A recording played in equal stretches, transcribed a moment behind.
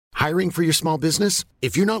Hiring for your small business?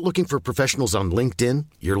 If you're not looking for professionals on LinkedIn,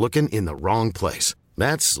 you're looking in the wrong place.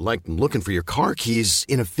 That's like looking for your car keys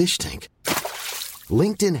in a fish tank.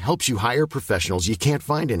 LinkedIn helps you hire professionals you can't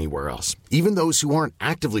find anywhere else, even those who aren't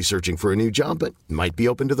actively searching for a new job but might be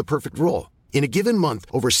open to the perfect role. In a given month,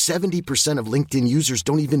 over 70% of LinkedIn users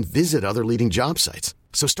don't even visit other leading job sites.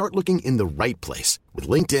 So start looking in the right place. With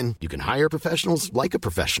LinkedIn, you can hire professionals like a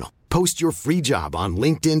professional. Post your free job on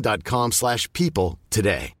linkedin.com/people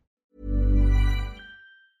today.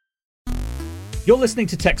 You're listening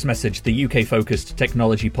to Text Message, the UK-focused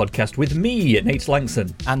technology podcast with me, Nate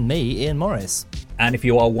Langson. And me, Ian Morris. And if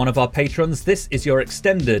you are one of our patrons, this is your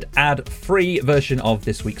extended, ad-free version of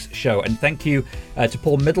this week's show. And thank you to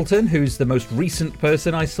Paul Middleton, who's the most recent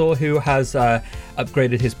person I saw who has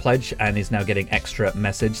upgraded his pledge and is now getting extra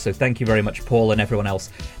message. So thank you very much, Paul, and everyone else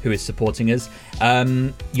who is supporting us.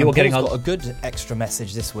 Paul's got a good extra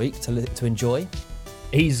message this week to enjoy.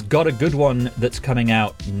 He's got a good one that's coming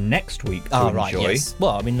out next week to enjoy. Right, yes.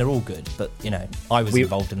 Well, I mean, they're all good, but, I was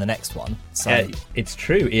involved in the next one. So it's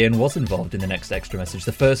true. Ian was involved in the next extra message.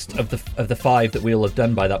 The first of the 5 that we'll have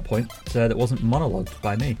done by that point that wasn't monologued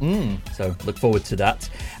by me. So look forward to that.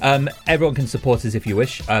 Everyone can support us if you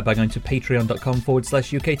wish by going to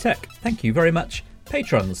patreon.com/UK Tech. Thank you very much,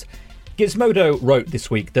 patrons. Gizmodo wrote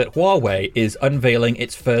this week that Huawei is unveiling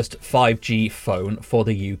its first 5G phone for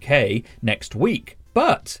the UK next week.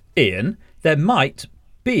 But, Ian, there might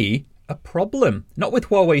be a problem. Not with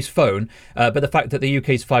Huawei's phone, but the fact that the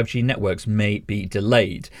UK's 5G networks may be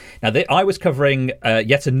delayed. Now, I was covering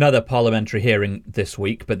yet another parliamentary hearing this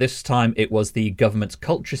week, but this time it was the government's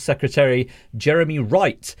Culture Secretary, Jeremy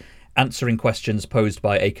Wright, answering questions posed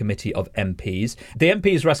by a committee of MPs. The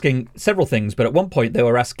MPs were asking several things, but at one point they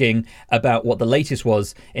were asking about what the latest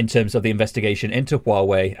was in terms of the investigation into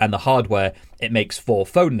Huawei and the hardware it makes for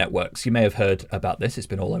phone networks. You may have heard about this. It's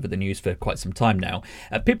been all over the news for quite some time now.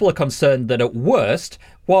 People are concerned that at worst,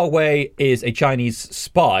 Huawei is a Chinese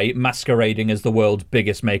spy masquerading as the world's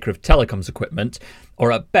biggest maker of telecoms equipment,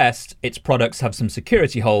 or at best, its products have some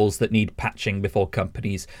security holes that need patching before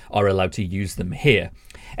companies are allowed to use them here.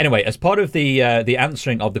 Anyway, as part of the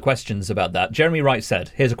answering of the questions about that, Jeremy Wright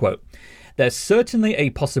said, here's a quote, "There's certainly a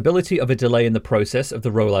possibility of a delay in the process of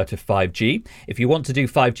the rollout of 5G. If you want to do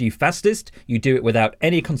 5G fastest, you do it without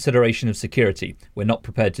any consideration of security. We're not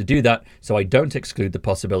prepared to do that, so I don't exclude the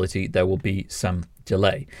possibility there will be some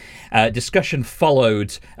delay." Discussion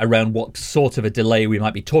followed around what sort of a delay we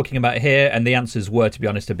might be talking about here, and the answers were, to be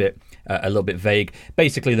honest, a little bit vague.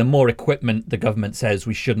 Basically, the more equipment the government says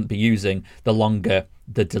we shouldn't be using, the longer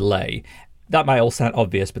the delay. That might all sound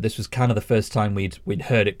obvious, but this was kind of the first time we'd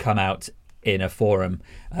heard it come out in a forum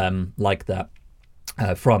like that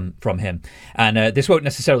from him. And this won't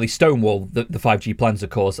necessarily stonewall the 5G plans, of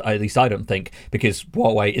course, at least I don't think, because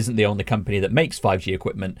Huawei isn't the only company that makes 5G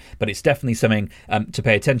equipment, but it's definitely something to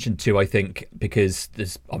pay attention to, I think, because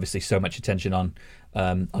there's obviously so much attention on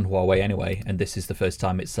Huawei anyway, and this is the first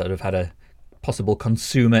time it's sort of had a possible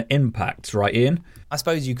consumer impact, right, Ian? I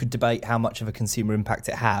suppose you could debate how much of a consumer impact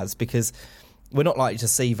it has, because we're not likely to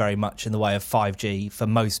see very much in the way of 5G for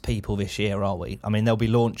most people this year, are we? I mean, there'll be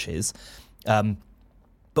launches,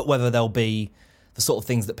 but whether there'll be the sort of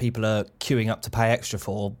things that people are queuing up to pay extra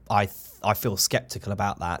for, I feel sceptical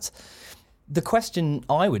about that. The question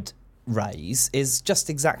I would raise is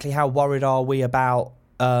just exactly how worried are we about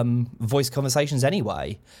voice conversations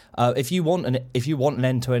anyway? If you want an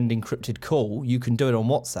end-to-end encrypted call, you can do it on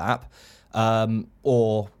WhatsApp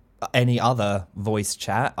or any other voice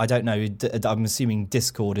chat. I don't know. I'm assuming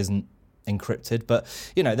Discord isn't encrypted, but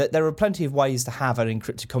there are plenty of ways to have an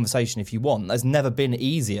encrypted conversation if you want. There's never been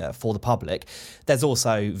easier for the public. There's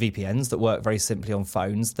also VPNs that work very simply on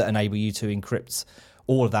phones that enable you to encrypt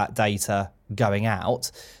all of that data going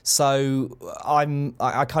out. So I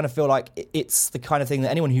kind of feel like it's the kind of thing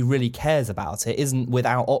that anyone who really cares about it isn't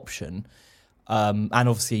without option. And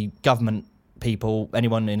obviously government people,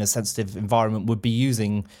 anyone in a sensitive environment would be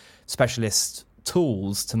using specialist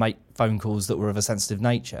tools to make phone calls that were of a sensitive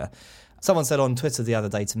nature. Someone said on Twitter the other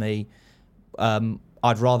day to me,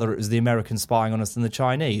 I'd rather it was the Americans spying on us than the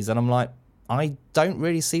Chinese. And I'm like, I don't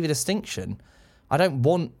really see the distinction. I don't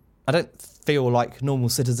feel like normal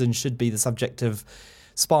citizens should be the subject of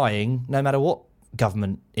spying, no matter what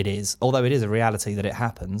government it is, although it is a reality that it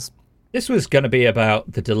happens. This was going to be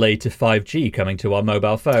about the delay to 5G coming to our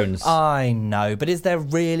mobile phones. I know, but is there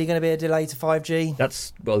really going to be a delay to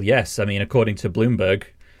 5G? Well, yes. I mean, according to Bloomberg.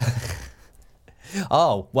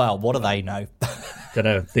 Oh, well, what do they know? Don't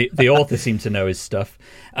know. The author seemed to know his stuff.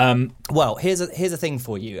 Well, here's a thing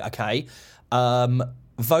for you, okay?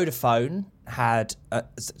 Vodafone had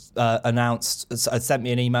sent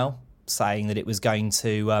me an email saying that it was going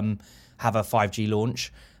to have a 5G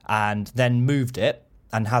launch and then moved it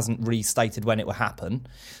and hasn't restated when it will happen.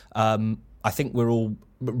 I think we're all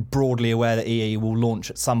broadly aware that EE will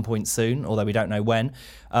launch at some point soon, although we don't know when.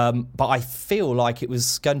 But I feel like it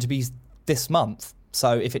was going to be this month.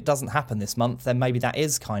 So if it doesn't happen this month, then maybe that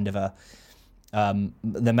is kind of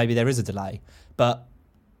then maybe there is a delay. But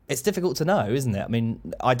it's difficult to know, isn't it? I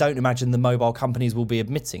mean, I don't imagine the mobile companies will be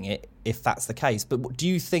admitting it if that's the case. But do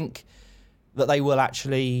you think that they will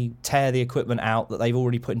actually tear the equipment out that they've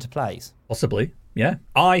already put into place? Possibly, yeah.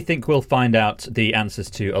 I think we'll find out the answers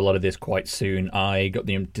to a lot of this quite soon. I got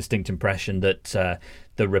the distinct impression that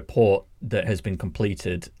the report that has been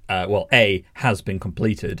completed, has been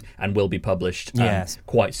completed and will be published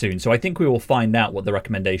quite soon. So I think we will find out what the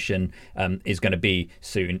recommendation is going to be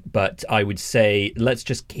soon. But I would say let's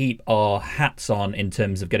just keep our hats on in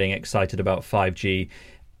terms of getting excited about 5G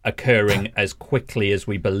occurring as quickly as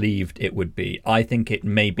we believed it would be. I think it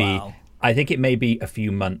may be. Wow. I think it may be a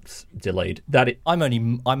few months delayed. I'm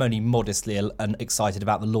only modestly excited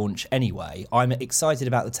about the launch anyway. I'm excited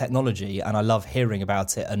about the technology and I love hearing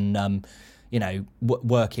about it and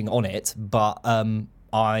working on it. But I'm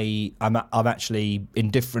actually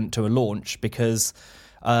indifferent to a launch because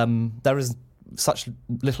there is such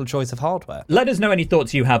little choice of hardware. Let us know any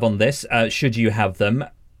thoughts you have on this. Should you have them?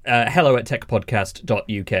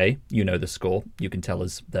 hello@techpodcast.uk. You know the score. You can tell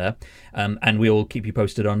us there. And we'll keep you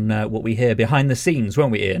posted on what we hear behind the scenes,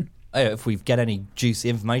 won't we, Ian? If we get any juicy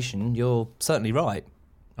information, you're certainly right.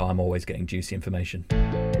 Oh, I'm always getting juicy information.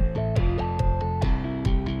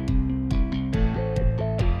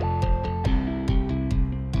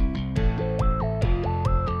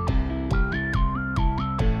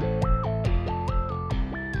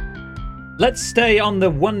 Let's stay on the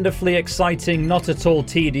wonderfully exciting, not at all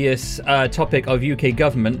tedious topic of UK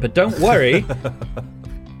government, but don't worry.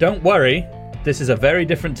 Don't worry. This is a very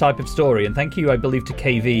different type of story, and thank you, I believe, to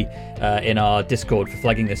KV in our Discord for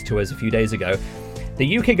flagging this to us a few days ago.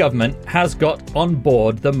 The UK government has got on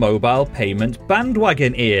board the mobile payment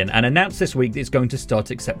bandwagon, Ian, and announced this week that it's going to start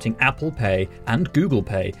accepting Apple Pay and Google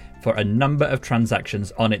Pay for a number of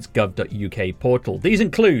transactions on its gov.uk portal. These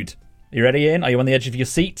include... You ready, Ian? Are you on the edge of your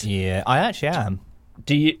seat? Yeah, I actually am.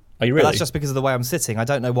 Are you really? But that's just because of the way I'm sitting. I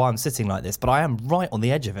don't know why I'm sitting like this, but I am right on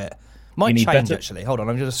the edge of it. Might change, actually. Hold on,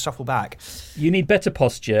 I'm going to shuffle back. You need better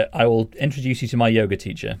posture. I will introduce you to my yoga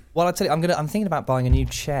teacher. Well, I tell you, I'm thinking about buying a new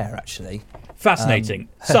chair, actually. Fascinating.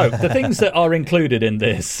 So, the things that are included in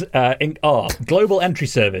this are Global Entry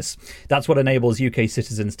Service. That's what enables UK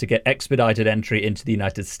citizens to get expedited entry into the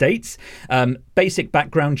United States. Basic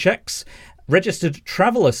background checks. Registered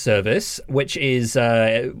Traveller Service, which is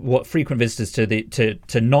what frequent visitors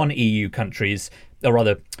to non-EU countries, or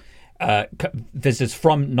rather visitors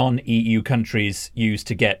from non-EU countries use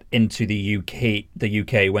to get into the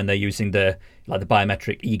UK when they're using the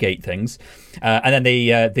biometric e-gate things, and then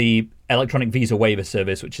the electronic visa waiver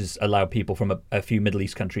service, which has allowed people from a few Middle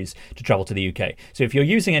East countries to travel to the UK. So if you're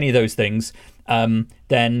using any of those things,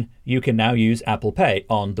 then you can now use Apple Pay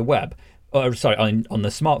on the web. On the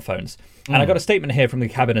smartphones. And I got a statement here from the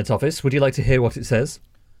Cabinet Office. Would you like to hear what it says?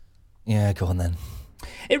 Yeah, go on then.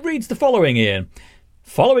 It reads the following, Ian.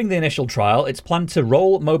 Following the initial trial, it's planned to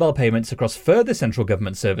roll mobile payments across further central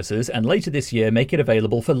government services and later this year make it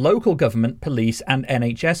available for local government, police and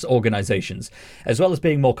NHS organisations. As well as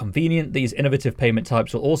being more convenient, these innovative payment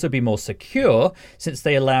types will also be more secure since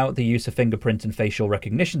they allow the use of fingerprint and facial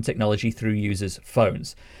recognition technology through users'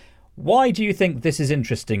 phones. Why do you think this is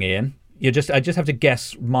interesting, Ian? I just have to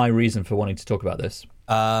guess my reason for wanting to talk about this.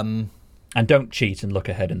 And don't cheat and look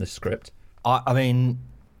ahead in the script. I mean,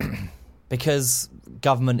 because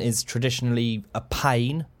government is traditionally a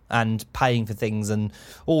pain and paying for things, and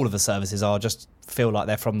all of the services just feel like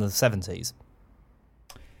they're from the 70s.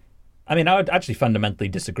 I mean, I would actually fundamentally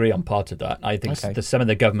disagree on part of that. I think some of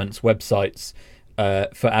the government's websites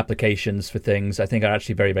for applications for things, I think are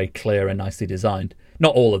actually very, very clear and nicely designed.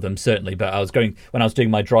 Not all of them, certainly, but when I was doing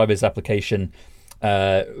my driver's application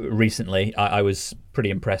recently, I was pretty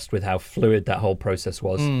impressed with how fluid that whole process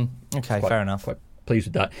was. Fair enough. Quite pleased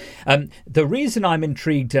with that. The reason I'm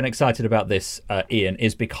intrigued and excited about this, Ian,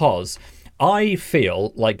 is because I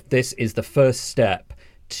feel like this is the first step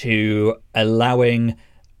to allowing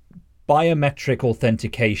biometric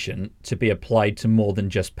authentication to be applied to more than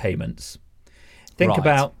just payments.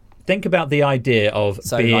 Think about the idea of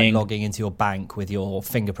like logging into your bank with your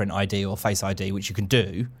fingerprint ID or face ID, which you can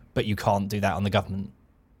do, but you can't do that on the government.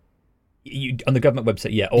 On the government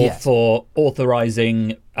website, or Yes. for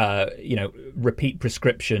authorizing, repeat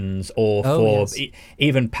prescriptions, or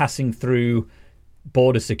even passing through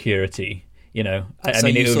border security. So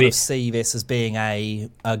you sort of see this as being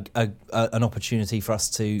an opportunity for us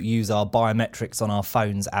to use our biometrics on our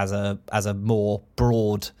phones as a more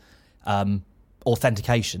broad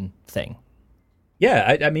authentication thing.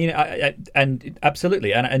 Yeah, and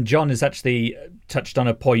absolutely, and John has actually touched on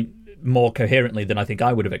a point more coherently than I think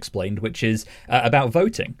I would have explained, which is about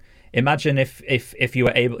voting. Imagine if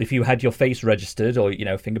you had your face registered or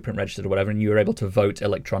fingerprint registered or whatever, and you were able to vote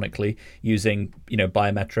electronically using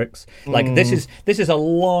biometrics. Like this is a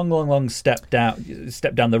long step down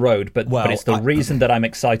the road, but it's the reason that I'm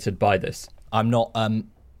excited by this. I'm not. Tom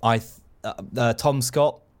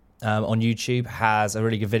Scott on YouTube has a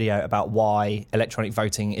really good video about why electronic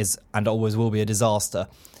voting is and always will be a disaster.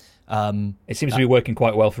 It seems to be working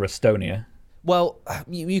quite well for Estonia. Well,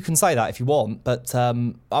 you can say that if you want, but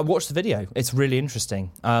I watched the video. It's really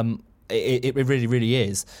interesting. It really, really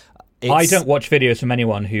is. I don't watch videos from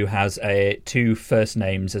anyone who has two first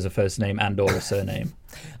names as a first name and or a surname.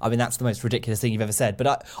 I mean, that's the most ridiculous thing you've ever said.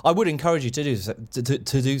 But I would encourage you to do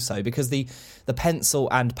so because the pencil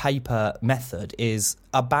and paper method is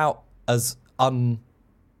about as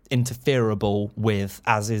uninterferable with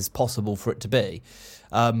as is possible for it to be.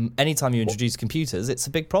 Anytime you introduce computers, it's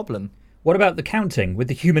a big problem. What about the counting with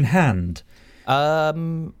the human hand? I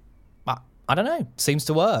don't know. Seems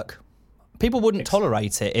to work. People wouldn't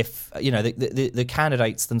tolerate it if the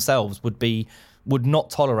candidates themselves would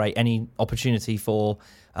not tolerate any opportunity for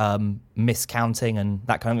miscounting and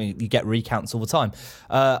that kind of thing. You get recounts all the time.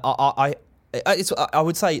 I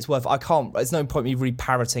would say it's worth. I can't. There's no point me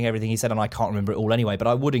re-parroting everything he said, and I can't remember it all anyway. But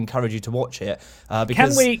I would encourage you to watch it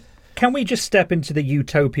because. Can we just step into the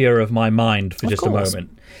utopia of my mind for just a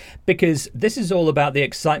moment? Because this is all about the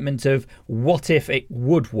excitement of what if it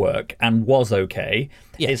would work and was okay.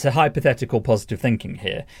 Yeah. It's a hypothetical positive thinking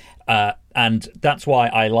here. And that's why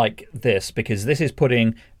I like this, because this is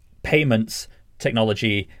putting payments,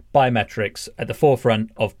 technology, biometrics at the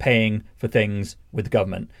forefront of paying for things with the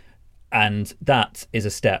government. And that is a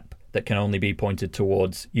step that can only be pointed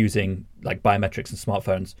towards using like biometrics and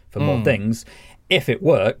smartphones for more things. If it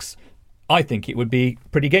works, I think it would be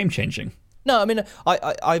pretty game-changing. No, I mean,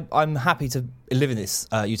 I'm happy to live in this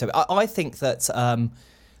utopia. I think that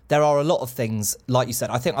there are a lot of things, like you said.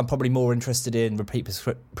 I think I'm probably more interested in repeat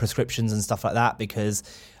prescriptions and stuff like that because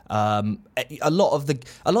a lot of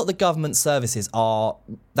the government services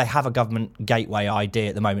they have a government gateway ID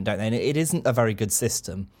at the moment, don't they? And it isn't a very good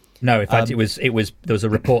system. No, in fact, there was a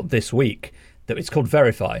report this week that it's called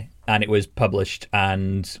Verify, and it was published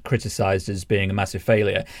and criticised as being a massive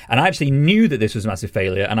failure. And I actually knew that this was a massive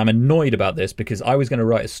failure, and I'm annoyed about this because I was going to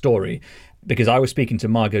write a story because I was speaking to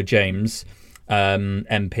Margot James,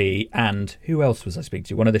 MP, and who else was I speaking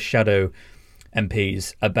to? One of the shadow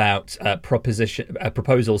MPs about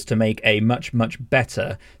proposals to make a much, much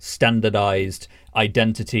better standardised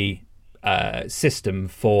identity system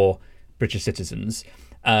for British citizens.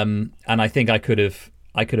 And I think I could have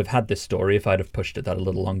had this story if I'd have pushed it that a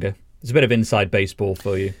little longer. It's a bit of inside baseball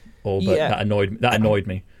for you all, but that annoyed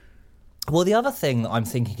me. Well, the other thing that I'm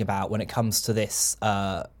thinking about when it comes to this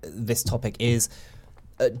topic is,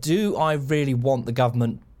 do I really want the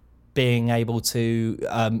government being able to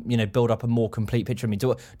build up a more complete picture of me?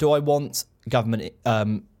 Do I want government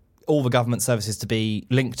all the government services to be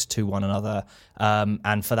linked to one another,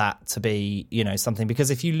 and for that to be something? Because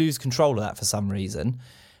if you lose control of that for some reason,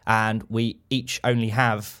 and we each only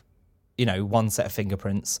have one set of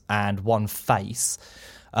fingerprints and one face,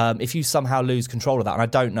 if you somehow lose control of that, and I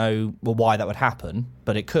don't know why that would happen,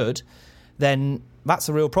 but it could, then that's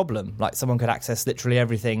a real problem. Like someone could access literally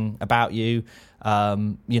everything about you.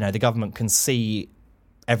 The government can see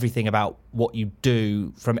everything about what you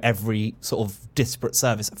do from every sort of disparate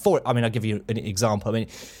service. I'll give you an example. The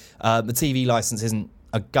TV license isn't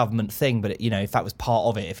a government thing, but if that was part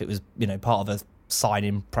of it, if it was part of a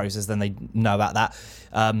sign-in process, then they know about that.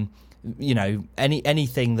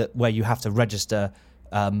 Anything that where you have to register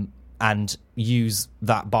and use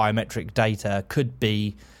that biometric data could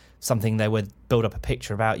be something they would build up a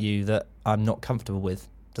picture about you that I'm not comfortable with.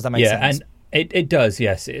 Does that make sense? Yeah, and it does,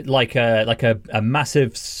 yes. Like a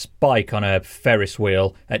massive spike on a Ferris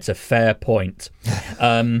wheel. It's a fair point.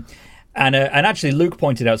 And actually, Luke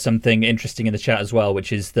pointed out something interesting in the chat as well,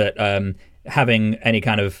 which is that having any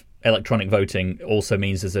kind of electronic voting also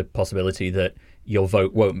means there's a possibility that your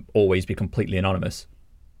vote won't always be completely anonymous.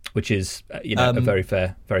 which is a very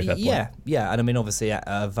fair point. Yeah, and I mean obviously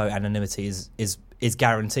vote anonymity is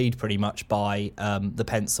guaranteed pretty much by the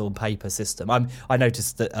pencil and paper system. I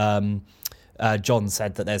noticed that John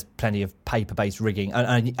said that there's plenty of paper-based rigging,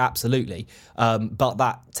 and absolutely, but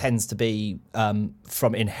that tends to be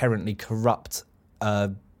from inherently corrupt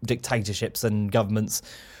dictatorships and governments,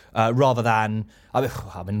 rather than.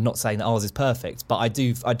 I'm not saying that ours is perfect, but I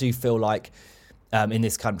do feel like in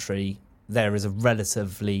this country there is a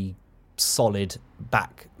relatively solid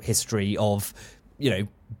back history of,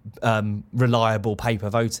 reliable paper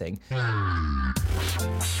voting.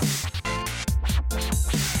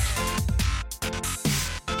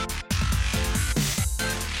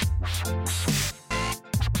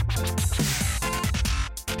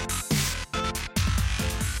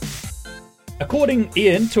 According,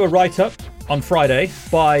 Ian, to a write-up on Friday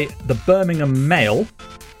by the Birmingham Mail,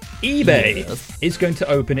 eBay is going to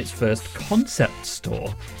open its first concept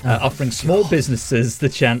store, offering small businesses the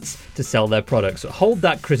chance to sell their products. Hold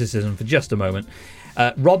that criticism for just a moment.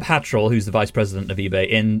 Rob Hattrell, who's the vice president of eBay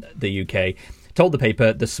in the UK, told the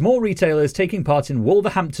paper the small retailers taking part in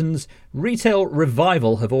Wolverhampton's retail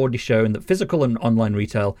revival have already shown that physical and online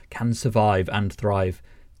retail can survive and thrive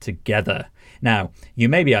together. Now, you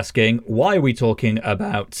may be asking, why are we talking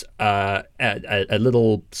about a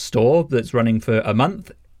little store that's running for a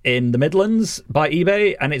month in the Midlands by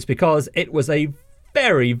eBay? And it's because it was a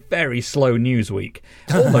very, very slow news week.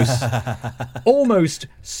 Almost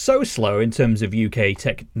so slow in terms of UK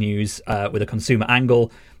tech news with a consumer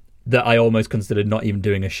angle that I almost considered not even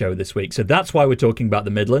doing a show this week. So that's why we're talking about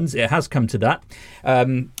the Midlands. It has come to that.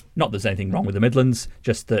 Not that there's anything wrong with the Midlands,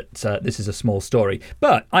 just that this is a small story.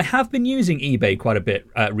 But I have been using eBay quite a bit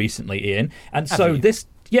recently, Ian. And so this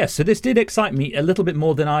did excite me a little bit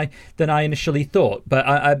more than I initially thought. But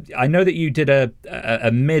I know that you did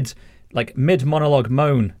a mid monologue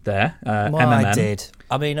moan there. I did.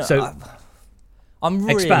 I mean, so I'm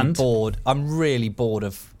really bored. I'm really bored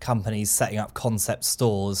of companies setting up concept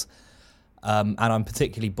stores, and I'm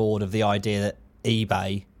particularly bored of the idea that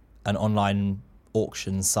eBay, an online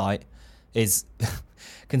auction site, is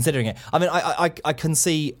considering it. I mean, I can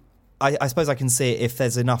see. I suppose I can see it if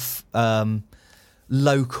there's enough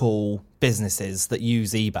local businesses that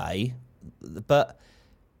use eBay, but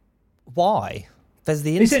why? There's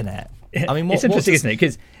the internet. I mean, it's interesting, isn't it?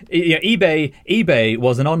 Because eBay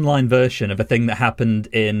was an online version of a thing that happened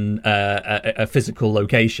in a physical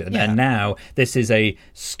location, and now this is a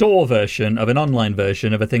store version of an online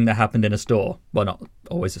version of a thing that happened in a store. Well, not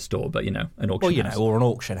always a store, but an auction house. Or an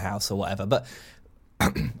auction house or whatever. But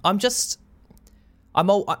I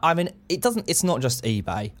mean, it's not just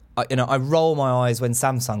eBay. I roll my eyes when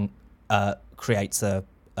Samsung creates a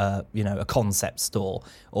concept store,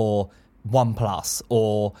 or OnePlus,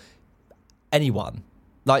 or anyone.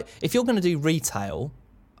 Like, if you're going to do retail,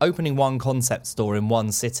 opening one concept store in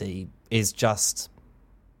one city it just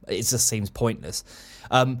seems pointless.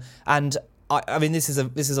 And I mean, this is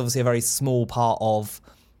obviously a very small part of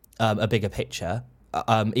a bigger picture.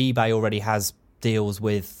 eBay already has deals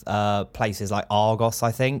with places like Argos,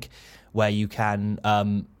 I think, where you can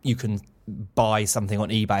buy something on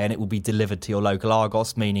eBay and it will be delivered to your local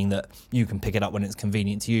Argos, meaning that you can pick it up when it's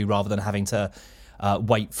convenient to you, rather than having to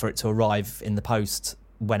wait for it to arrive in the post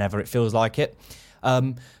whenever it feels like it.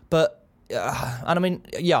 And I mean,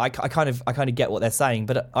 I kind of get what they're saying,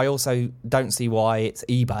 but I also don't see why it's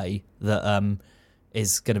eBay that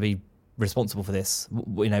is going to be responsible for this.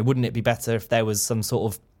 Wouldn't it be better if there was some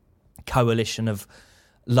sort of coalition of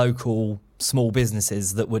local small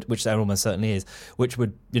businesses which there almost certainly is, which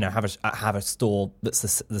would have a store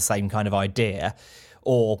that's the same kind of idea,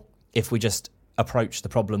 or if we just approach the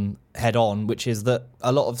problem head on, which is that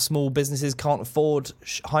a lot of small businesses can't afford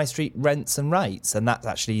high street rents and rates, and that's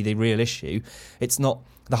actually the real issue. It's not,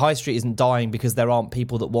 the high street isn't dying because there aren't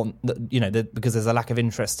people that want, because there's a lack of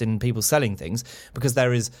interest in people selling things, because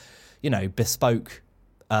there is, bespoke,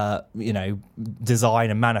 design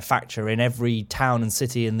and manufacture in every town and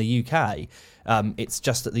city in the UK. It's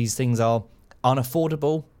just that these things are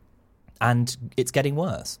unaffordable, and it's getting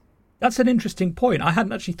worse. That's an interesting point. I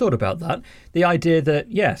hadn't actually thought about that. The idea that,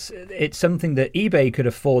 yes, it's something that eBay could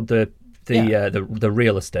afford the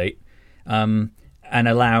real estate, and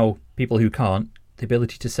allow people who can't the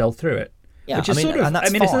ability to sell through it. Yeah, which is it's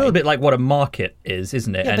a little bit like what a market is,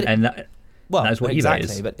 isn't it? Yeah, that's what eBay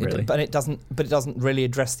is. But it doesn't really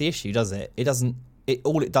address the issue, does it? It doesn't.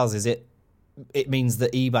 All it does is it means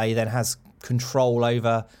that eBay then has control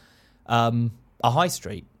over a high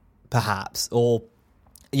street, perhaps, or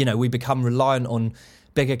we become reliant on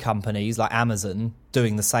bigger companies like Amazon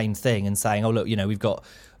doing the same thing and saying, oh, look,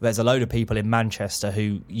 there's a load of people in Manchester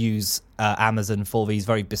who use Amazon for these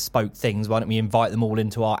very bespoke things. Why don't we invite them all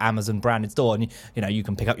into our Amazon branded store? And, you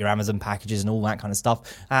can pick up your Amazon packages and all that kind of stuff.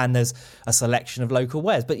 And there's a selection of local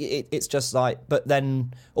wares. But it's just but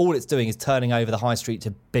then all it's doing is turning over the high street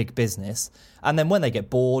to big business. And then when they get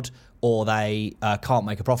bored or they can't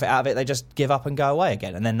make a profit out of it, they just give up and go away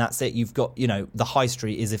again. And then that's it. You've got, the high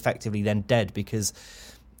street is effectively then dead because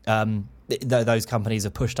those companies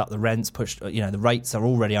have pushed up the rents, the rates are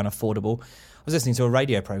already unaffordable. I was listening to a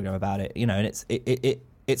radio program about it, and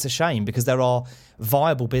it's a shame because there are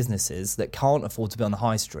viable businesses that can't afford to be on the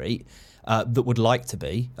high street that would like to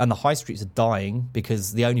be, and the high streets are dying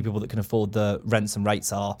because the only people that can afford the rents and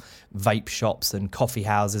rates are vape shops and coffee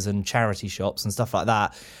houses and charity shops and stuff like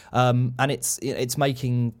that, and it's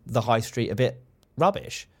making the high street a bit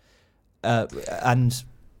rubbish, and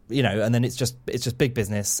then it's just big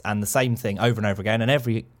business and the same thing over and over again, and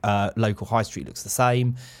every local high street looks the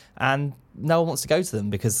same, and no one wants to go to them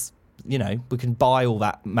because we can buy all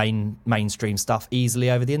that mainstream stuff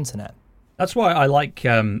easily over the internet. That's why I like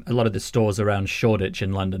a lot of the stores around Shoreditch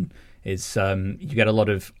in London. Is you get a lot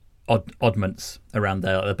of oddments around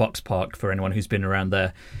there, like the Box Park for anyone who's been around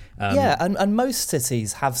there. And most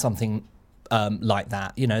cities have something like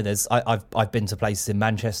that. I've been to places in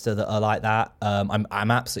Manchester that are like that. I'm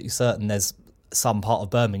absolutely certain there's some part of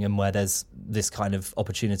Birmingham where there's this kind of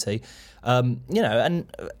opportunity. And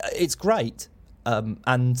it's great.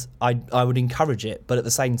 And I would encourage it, but at the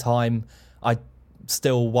same time, I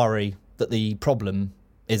still worry that the problem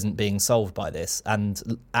isn't being solved by this,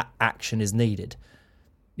 and action is needed.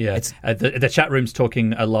 Yeah, the chat room's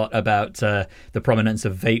talking a lot about the prominence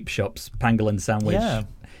of vape shops. Pangolin Sandwich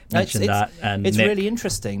mentioned that, and it's Nick. really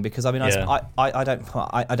interesting because I don't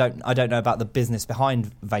know about the business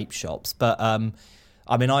behind vape shops, but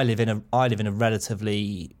I live in a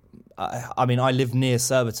relatively. I live near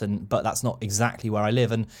Surbiton, but that's not exactly where I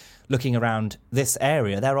live. And looking around this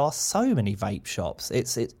area, there are so many vape shops.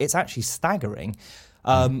 It's actually staggering.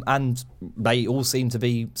 And they all seem to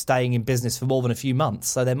be staying in business for more than a few months,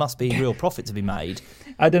 so there must be real profit to be made.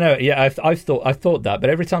 I don't know. Yeah, I've thought that, but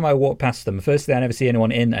every time I walk past them, firstly, I never see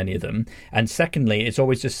anyone in any of them, and secondly, it's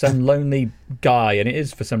always just some lonely guy, and it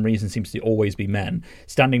is for some reason seems to always be men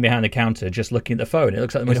standing behind the counter just looking at the phone. It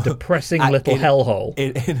looks like the most depressing little hellhole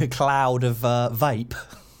in a cloud of vape.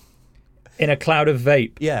 In a cloud of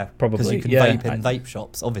vape, yeah, probably. Because you can vape in vape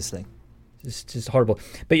shops, obviously. It's just horrible.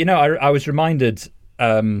 But I was reminded.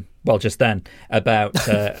 Just then, about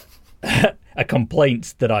a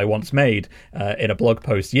complaint that I once made in a blog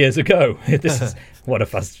post years ago. This is what a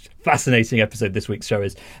fascinating episode this week's show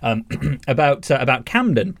is, about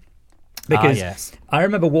Camden. Because yes. I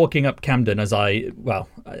remember walking up Camden as I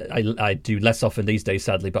do less often these days,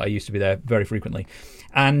 sadly, but I used to be there very frequently.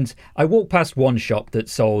 And I walked past one shop that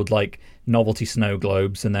sold like novelty snow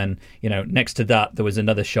globes, and then next to that there was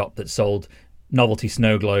another shop that sold novelty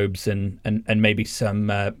snow globes and maybe some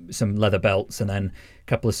leather belts, and then a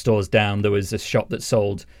couple of stores down there was a shop that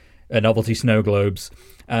sold novelty snow globes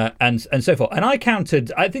and so forth. And I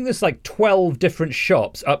counted, I think there's like 12 different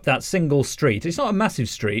shops up that single street. It's not a massive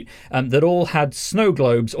street, that all had snow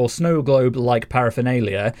globes or snow globe like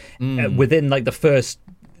paraphernalia within like the first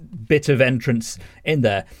bit of entrance in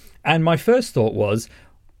there. And my first thought was,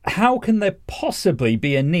 how can there possibly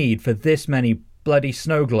be a need for this many bloody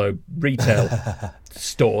snow globe retail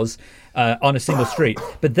stores on a single street?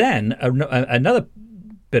 But then another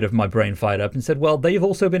bit of my brain fired up and said, well, they've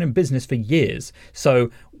also been in business for years, so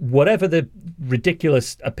whatever the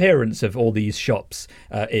ridiculous appearance of all these shops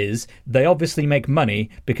is, they obviously make money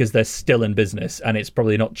because they're still in business, and it's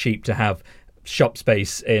probably not cheap to have shop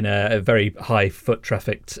space in a very high foot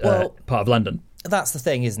trafficked part of London. That's the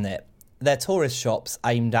thing, isn't it? They're tourist shops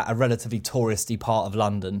aimed at a relatively touristy part of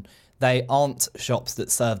London. They aren't shops that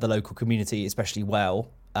serve the local community especially well,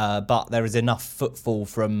 but there is enough footfall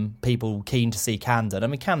from people keen to see Camden. I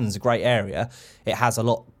mean, Camden's a great area. It has a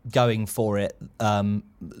lot going for it,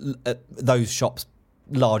 those shops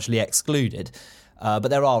largely excluded. But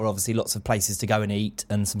there are obviously lots of places to go and eat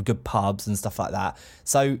and some good pubs and stuff like that.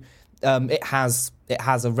 So it has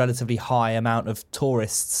a relatively high amount of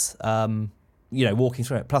tourists, walking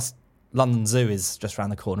through it. Plus, London Zoo is just around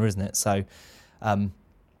the corner, isn't it? So...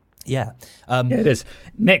 Yeah, it is.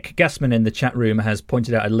 Nick Gassman in the chat room has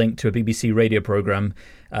pointed out a link to a BBC radio programme,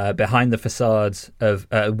 Behind the Facades of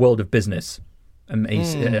World of Business.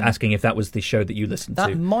 He's asking if that was the show that you listened to.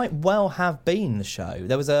 That might well have been the show.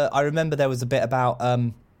 I remember there was a bit about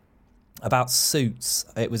about suits.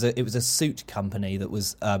 It was a suit company that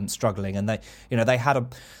was struggling, and they had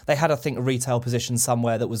I think a retail position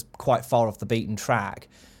somewhere that was quite far off the beaten track,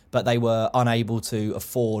 but they were unable to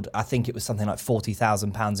afford. I think it was something like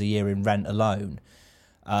 £40,000 a year in rent alone.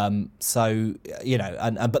 So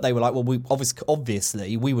but they were like, well, we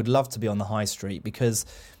obviously we would love to be on the high street because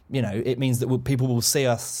it means that people will see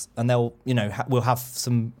us and they'll we'll have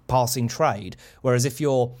some passing trade. Whereas if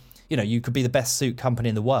you're you could be the best suit company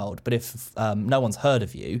in the world, but if no one's heard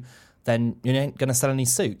of you, then you ain't going to sell any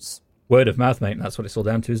suits. Word of mouth, mate. That's what it's all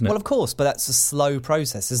down to, isn't it? Well, of course, but that's a slow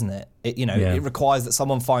process, isn't it? It requires that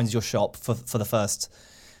someone finds your shop for the first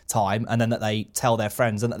time, and then that they tell their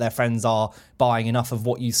friends, and that their friends are buying enough of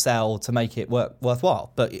what you sell to make it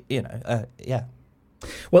worthwhile. But yeah.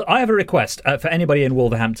 Well, I have a request for anybody in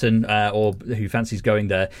Wolverhampton or who fancies going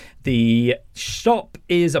there. The shop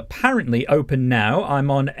is apparently open now.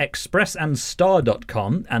 I'm on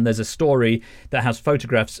expressandstar.com, and there's a story that has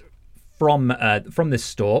photographs from this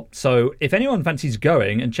store. So if anyone fancies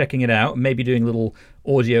going and checking it out, maybe doing a little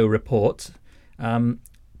audio report,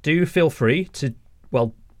 do feel free to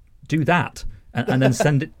do that and then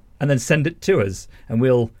send it to us, and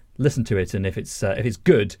we'll listen to it. And if it's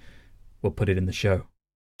good, we'll put it in the show.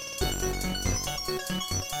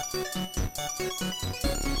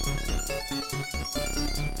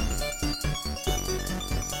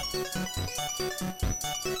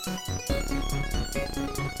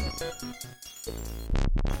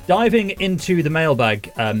 Diving into the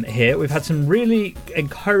mailbag here, we've had some really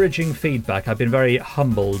encouraging feedback. I've been very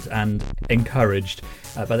humbled and encouraged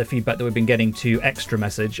by the feedback that we've been getting to Extra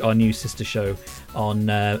Message, our new sister show on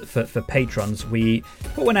for patrons. We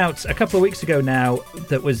put one out a couple of weeks ago now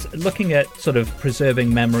that was looking at sort of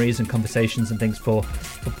preserving memories and conversations and things for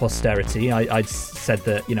posterity. I'd said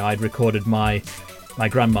that I'd recorded my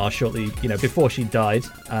grandma shortly before she died.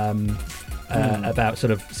 About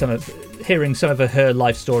sort of hearing some of her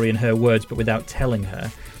life story in her words, but without telling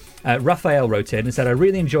her. Raphael wrote in and said, I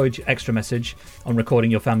really enjoyed your Extra Message on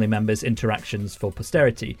recording your family members' interactions for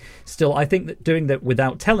posterity. Still, I think that doing that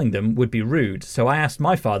without telling them would be rude. So I asked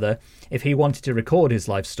my father if he wanted to record his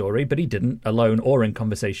life story, but he didn't, alone or in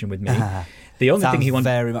conversation with me. The only thing he wanted,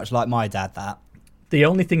 very much like my dad, that. The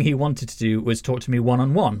only thing he wanted to do was talk to me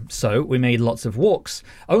one-on-one. So we made lots of walks,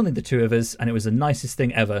 only the two of us, and it was the nicest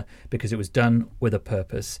thing ever because it was done with a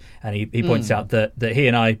purpose. And he points out that he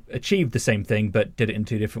and I achieved the same thing but did it in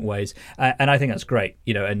two different ways. And I think that's great,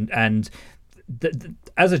 and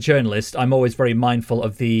as a journalist, I'm always very mindful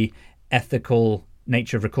of the ethical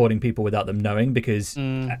nature of recording people without them knowing, because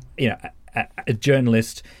a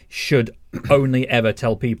journalist should only ever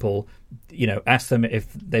tell people, ask them if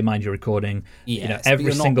they mind your recording. Yes,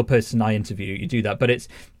 every single person I interview, you do that.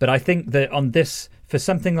 But I think that on this, for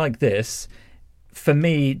something like this, for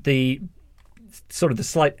me, the sort of the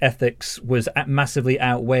slight ethics was massively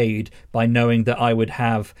outweighed by knowing that I would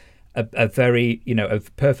have a very, a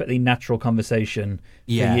perfectly natural conversation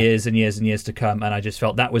for years and years and years to come. And I just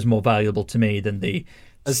felt that was more valuable to me than the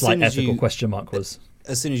slight ethical question mark was.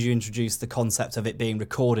 As soon as you introduce the concept of it being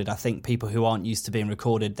recorded, I think people who aren't used to being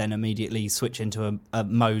recorded then immediately switch into a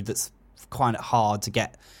mode that's quite hard to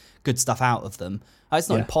get good stuff out of them. It's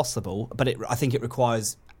not impossible, but I think it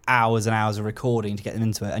requires hours and hours of recording to get them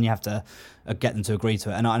into it, and you have to get them to agree to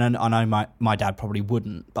it. And I know my dad probably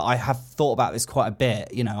wouldn't, but I have thought about this quite a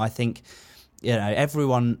bit. I think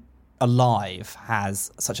everyone alive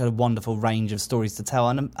has such a wonderful range of stories to tell,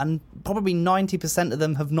 and probably 90% of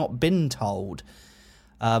them have not been told.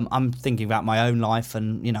 I'm thinking about my own life,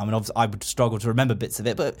 and obviously I would struggle to remember bits of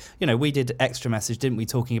it. But we did Extra Message, didn't we?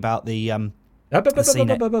 Talking about the scene.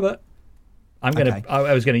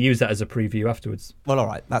 I was going to use that as a preview afterwards. Well, all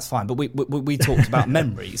right, that's fine. But we talked about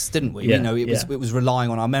memories, didn't we? It was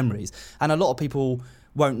relying on our memories, and a lot of people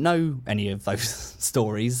won't know any of those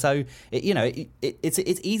stories. So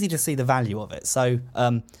it's easy to see the value of it. So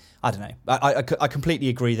I don't know. I completely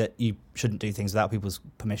agree that you shouldn't do things without people's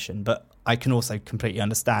permission, but I can also completely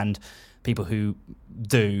understand people who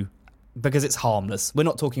do, because it's harmless. We're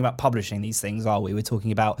not talking about publishing these things, are we? We're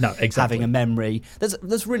talking about having a memory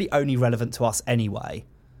that's really only relevant to us anyway.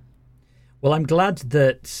 Well, I'm glad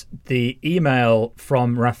that the email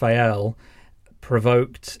from Raphael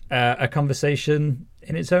provoked a conversation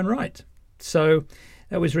in its own right. So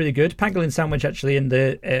that was really good. Pangolin Sandwich actually in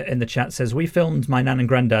the chat says, we filmed my nan and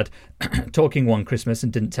granddad talking one Christmas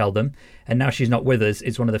and didn't tell them, and now she's not with us.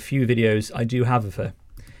 It's one of the few videos I do have of her.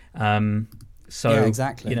 So yeah,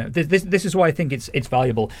 exactly. This is why I think it's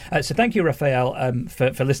valuable. So thank you, Raphael,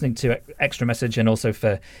 for listening to Extra Message and also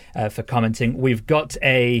for commenting. We've got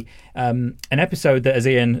an episode that, as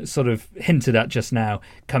Ian sort of hinted at just now,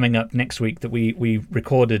 coming up next week that we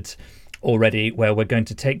recorded already, where we're going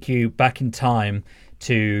to take you back in time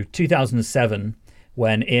to 2007,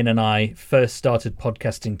 when Ian and I first started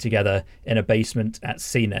podcasting together in a basement at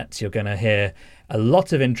CNET. You're going to hear a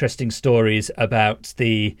lot of interesting stories about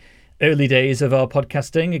the early days of our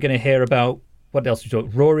podcasting. You're going to hear about, what else we talk?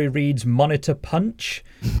 Rory Reid's Monitor Punch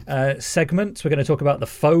segment. We're going to talk about the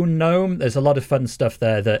phone gnome. There's a lot of fun stuff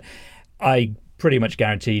there that I pretty much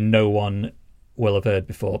guarantee no one will have heard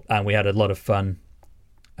before, and we had a lot of fun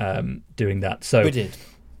doing that. So we did.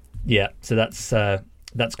 Yeah, so that's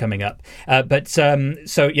coming up.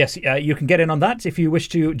 So yes, you can get in on that if you wish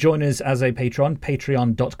to join us as a patron,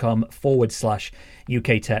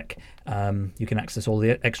 patreon.com/UK Tech. You can access all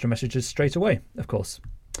the extra messages straight away, of course.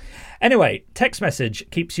 Anyway, Text Message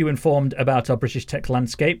keeps you informed about our British tech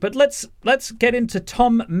landscape, but let's get into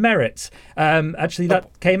Tom Merritt. Actually,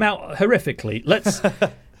 that came out horrifically.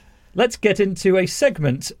 Let's get into a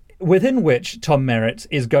segment within which Tom Merritt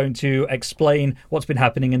is going to explain what's been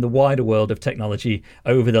happening in the wider world of technology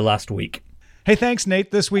over the last week. Hey, thanks,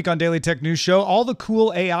 Nate. This week on Daily Tech News Show, all the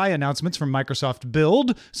cool AI announcements from Microsoft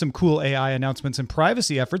Build, some cool AI announcements and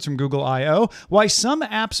privacy efforts from Google I/O, why some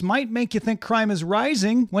apps might make you think crime is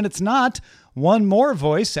rising when it's not. One More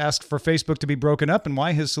Voice asked for Facebook to be broken up and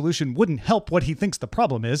why his solution wouldn't help what he thinks the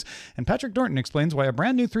problem is. And Patrick Dorton explains why a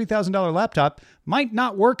brand new $3,000 laptop might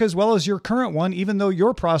not work as well as your current one, even though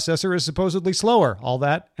your processor is supposedly slower. All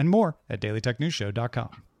that and more at dailytechnewsshow.com.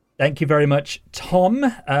 Thank you very much, Tom.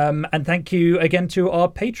 And thank you again to our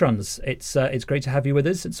patrons. It's great to have you with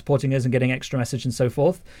us and supporting us and getting extra message and so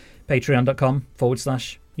forth.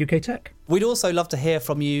 Patreon.com/UK Tech. We'd also love to hear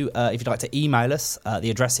from you if you'd like to email us.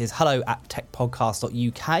 The address is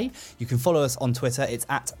hello@techpodcast.uk. You can follow us on Twitter. It's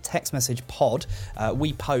 @TextMessagePod.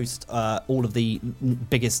 We post all of the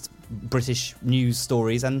biggest British news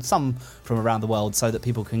stories and some from around the world so that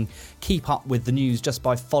people can keep up with the news just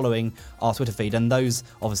by following our Twitter feed, and those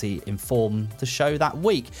obviously inform the show that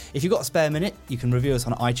week. If you've got a spare minute, you can review us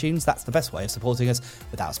on iTunes. That's the best way of supporting us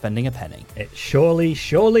without spending a penny. It surely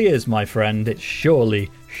is, my friend. It surely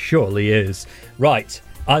is. Right,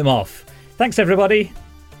 I'm off. Thanks, everybody.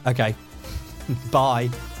 Okay. Bye.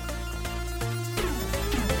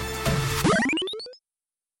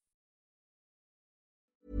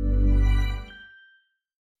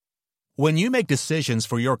 When you make decisions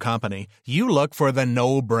for your company, you look for the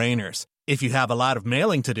no-brainers. If you have a lot of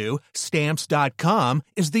mailing to do, Stamps.com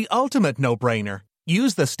is the ultimate no-brainer.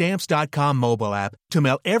 Use the Stamps.com mobile app to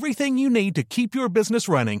mail everything you need to keep your business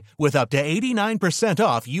running with up to 89%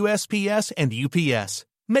 off USPS and UPS.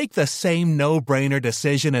 Make the same no-brainer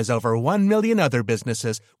decision as over 1 million other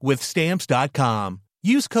businesses with Stamps.com.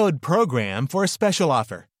 Use code PROGRAM for a special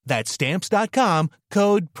offer. That's Stamps.com,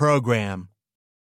 code PROGRAM.